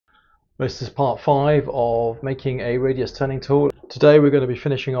This is part 5 of making a radius turning tool. Today we're going to be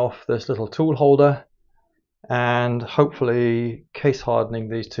finishing off this little tool holder and hopefully case hardening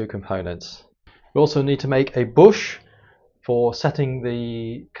these two components. We also need to make a bush for setting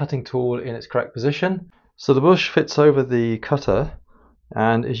the cutting tool in its correct position. So the bush fits over the cutter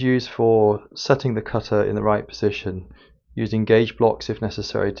and is used for setting the cutter in the right position, using gauge blocks if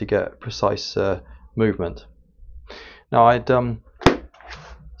necessary to get precise movement. Now I'd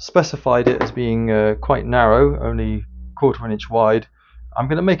specified it as being quite narrow, only 1/4 inch wide. I'm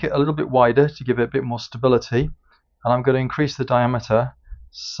going to make it a little bit wider to give it a bit more stability, and I'm going to increase the diameter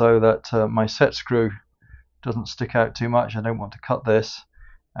so that my set screw doesn't stick out too much. I don't want to cut this,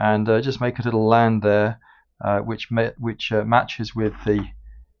 and just make a little land there which matches with the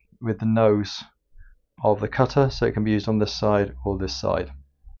nose of the cutter, so it can be used on this side or this side.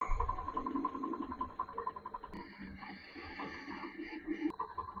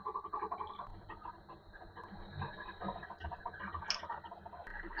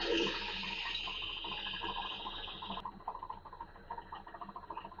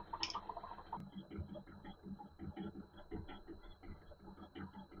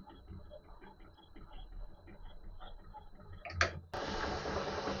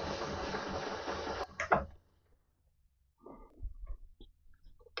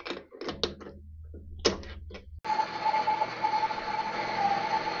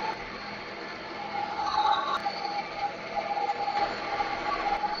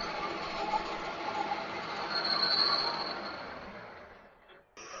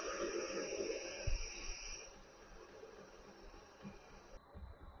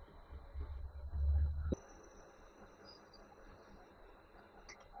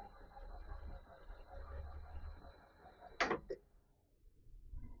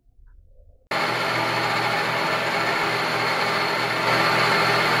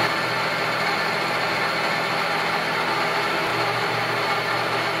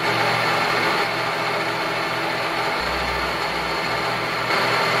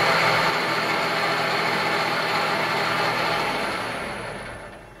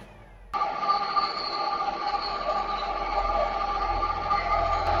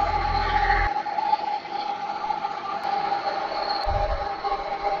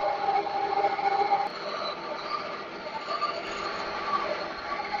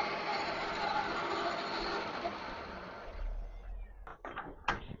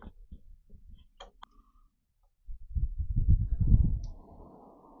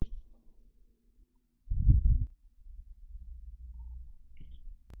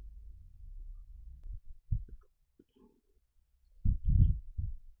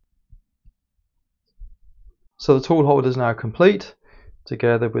 So the tool holder is now complete,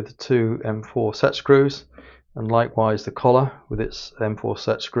 together with the two M4 set screws, and likewise the collar with its M4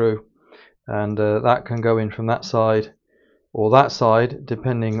 set screw, and that can go in from that side or that side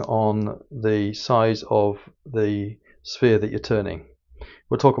depending on the size of the sphere that you're turning.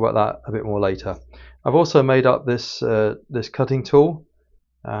 We'll talk about that a bit more later. I've also made up this this cutting tool,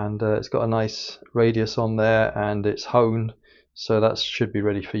 and it's got a nice radius on there, and it's honed, so that should be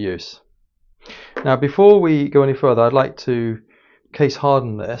ready for use. Now before we go any further, I'd like to case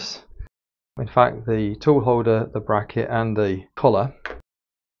harden this. In fact, the tool holder, the bracket and the collar.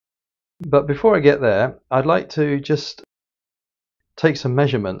 But before I get there, I'd like to just take some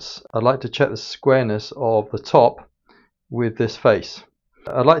measurements. I'd like to check the squareness of the top with this face.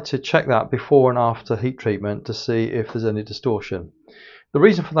 I'd like to check that before and after heat treatment to see if there's any distortion. The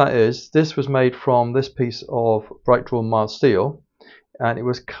reason for that is this was made from this piece of bright drawn mild steel, and it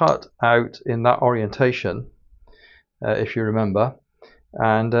was cut out in that orientation, if you remember,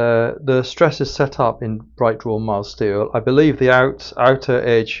 and the stress is set up in bright drawn mild steel. I believe the outer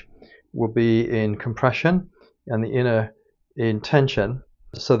edge will be in compression and the inner in tension,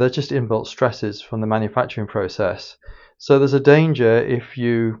 so they're just inbuilt stresses from the manufacturing process. So there's a danger if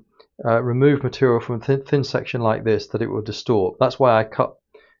you remove material from a thin section like this that it will distort. That's why I cut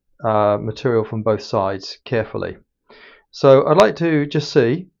material from both sides carefully. So I'd like to just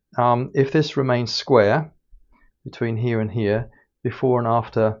see if this remains square between here and here before and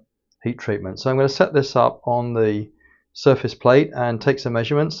after heat treatment. So I'm going to set this up on the surface plate and take some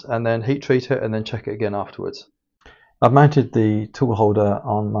measurements, and then heat treat it and then check it again afterwards. I've mounted the tool holder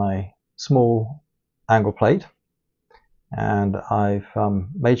on my small angle plate, and I've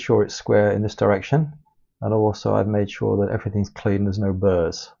made sure it's square in this direction, and also I've made sure that everything's clean, there's no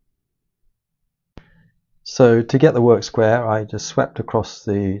burrs. So to get the work square, I just swept across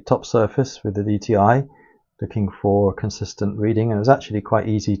the top surface with the DTI, looking for a consistent reading, and it was actually quite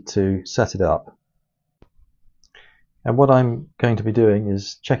easy to set it up. And what I'm going to be doing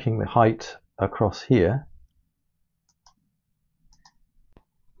is checking the height across here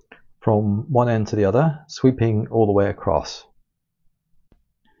from one end to the other, sweeping all the way across.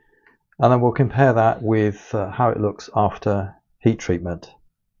 And then we'll compare that with how it looks after heat treatment.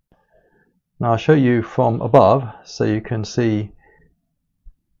 Now I'll show you from above so you can see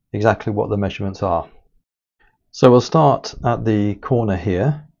exactly what the measurements are. So we'll start at the corner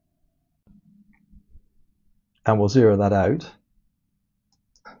here and we'll zero that out.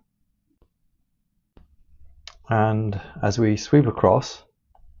 And as we sweep across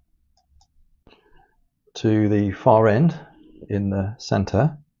to the far end in the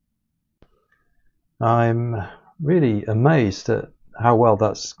center, I'm really amazed at how well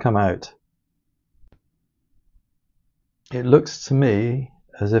that's come out. It looks to me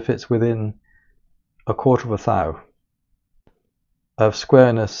as if it's within a quarter of a thou of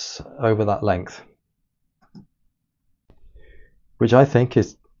squareness over that length, which I think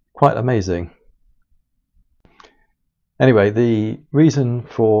is quite amazing. Anyway, the reason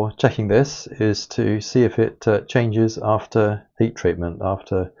for checking this is to see if it changes after heat treatment,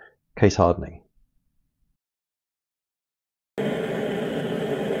 after case hardening.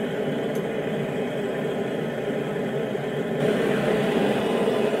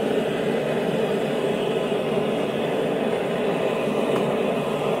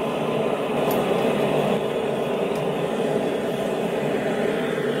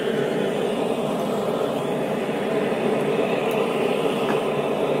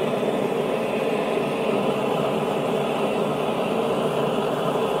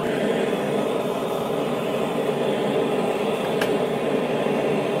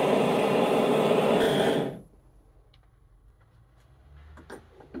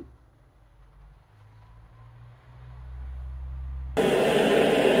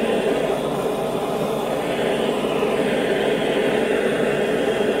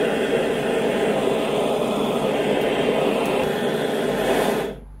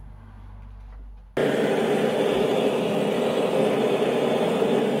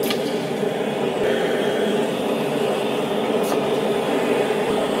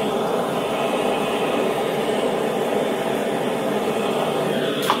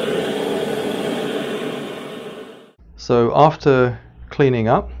 So after cleaning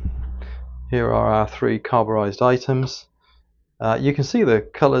up, here are our three carburized items. You can see the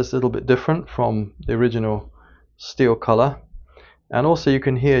color's a little bit different from the original steel color, and also you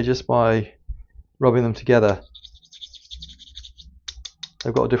can hear just by rubbing them together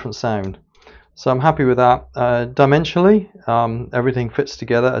they've got a different sound. So I'm happy with that. Dimensionally, everything fits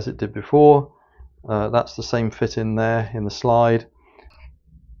together as it did before. That's the same fit in there in the slide,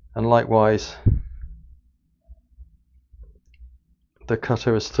 and likewise the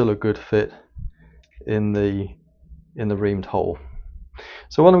cutter is still a good fit in the reamed hole.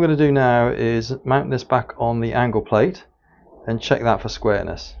 So what I'm going to do now is mount this back on the angle plate and check that for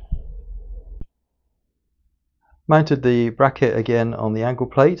squareness. Mounted the bracket again on the angle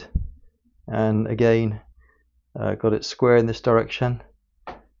plate, and again got it square in this direction,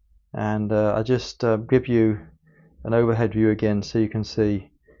 and I just give you an overhead view again so you can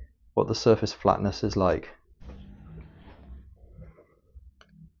see what the surface flatness is like.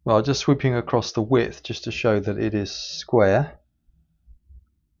 Well, just sweeping across the width just to show that it is square,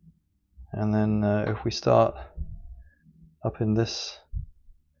 and then if we start up in this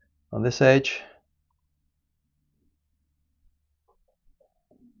on this edge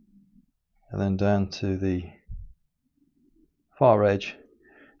and then down to the far edge,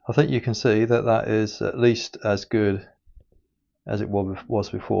 I think you can see that that is at least as good as it was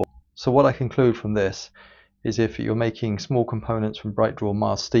before. So what I conclude from this is if you're making small components from bright draw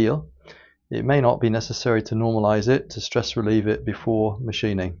mild steel, it may not be necessary to normalize it, to stress relieve it before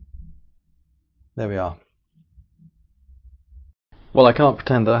machining. There we are. Well, I can't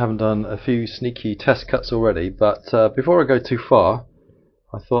pretend that I haven't done a few sneaky test cuts already, but before I go too far,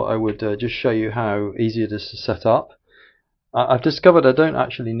 I thought I would just show you how easy it is to set up. I've discovered I don't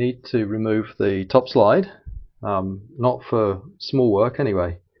actually need to remove the top slide, not for small work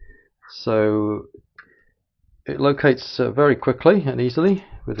anyway. So it locates very quickly and easily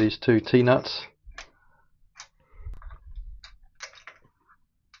with these two T-nuts.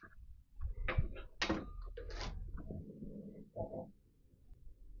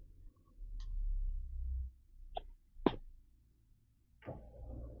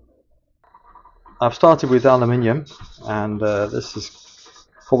 I've started with aluminium, and this is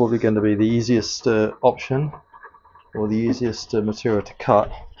probably going to be the easiest option, or the easiest material to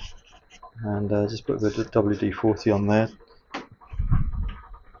cut. And just put the WD-40 on there.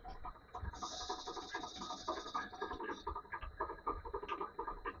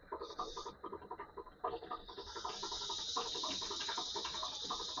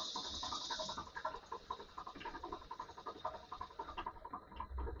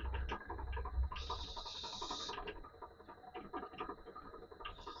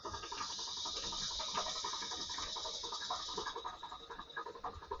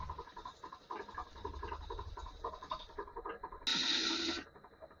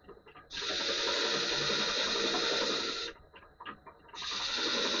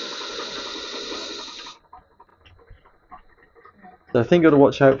 The thing you've got to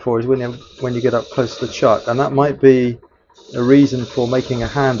watch out for is when you get up close to the chuck, and that might be a reason for making a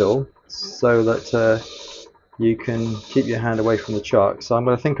handle so that you can keep your hand away from the chuck. So I'm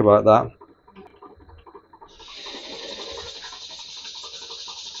going to think about that.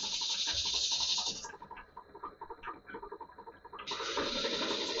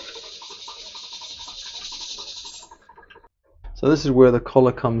 So this is where the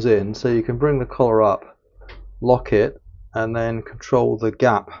collar comes in, so you can bring the collar up, lock it, and then control the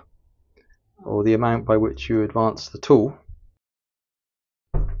gap or the amount by which you advance the tool,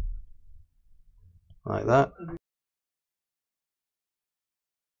 like that.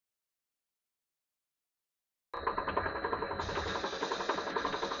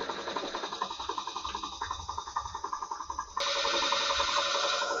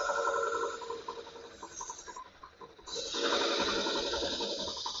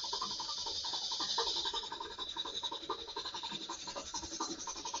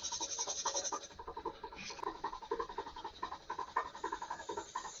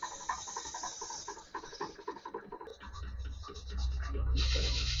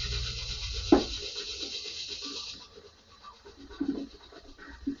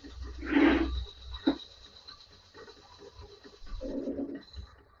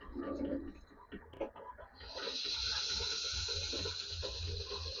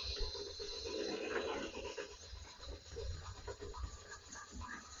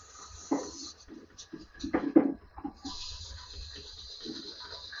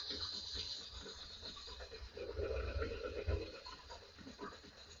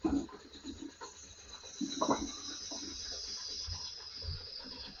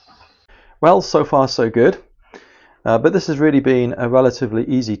 Well, so far so good, but this has really been a relatively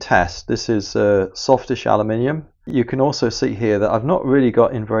easy test. This is softish aluminium. You can also see here that I've not really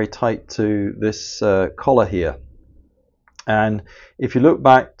got in very tight to this collar here. And if you look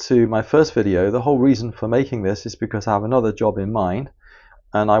back to my first video, the whole reason for making this is because I have another job in mind,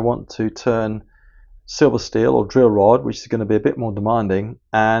 and I want to turn silver steel or drill rod, which is going to be a bit more demanding,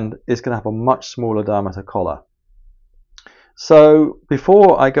 and it's going to have a much smaller diameter collar. So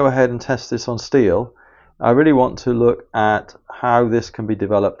before I go ahead and test this on steel, I really want to look at how this can be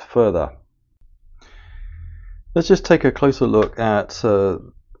developed further. Let's just take a closer look at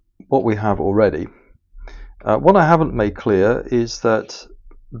what we have already. What I haven't made clear is that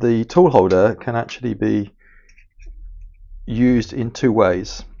the tool holder can actually be used in two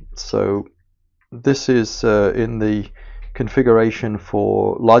ways. So this is in the configuration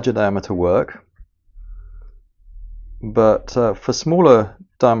for larger diameter work, but for smaller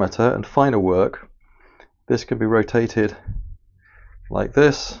diameter and finer work, this can be rotated like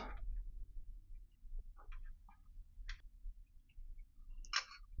this,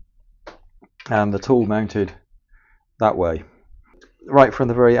 and the tool mounted that way. Right from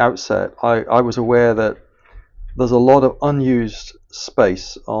the very outset, I was aware that there's a lot of unused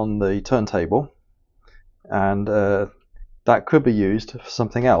space on the turntable, and that could be used for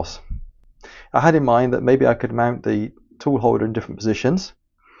something else. I had in mind that maybe I could mount the tool holder in different positions,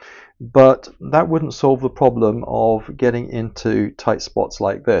 but that wouldn't solve the problem of getting into tight spots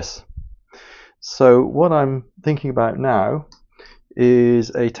like this. So what I'm thinking about now is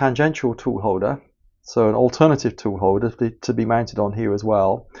a tangential tool holder, so an alternative tool holder to be mounted on here as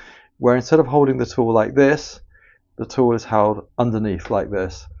well, where instead of holding the tool like this, the tool is held underneath like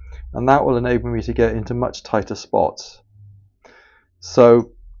this, and that will enable me to get into much tighter spots.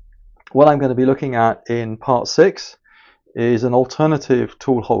 So what I'm going to be looking at in part 6 is an alternative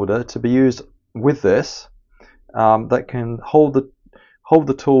tool holder to be used with this that can hold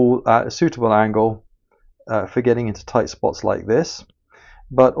the tool at a suitable angle for getting into tight spots like this,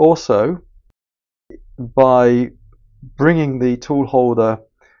 but also by bringing the tool holder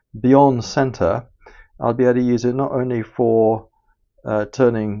beyond center, I'll be able to use it not only for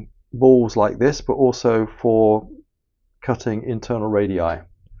turning balls like this, but also for cutting internal radii.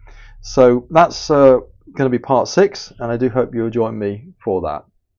 So that's going to be part 6, and I do hope you'll join me for that.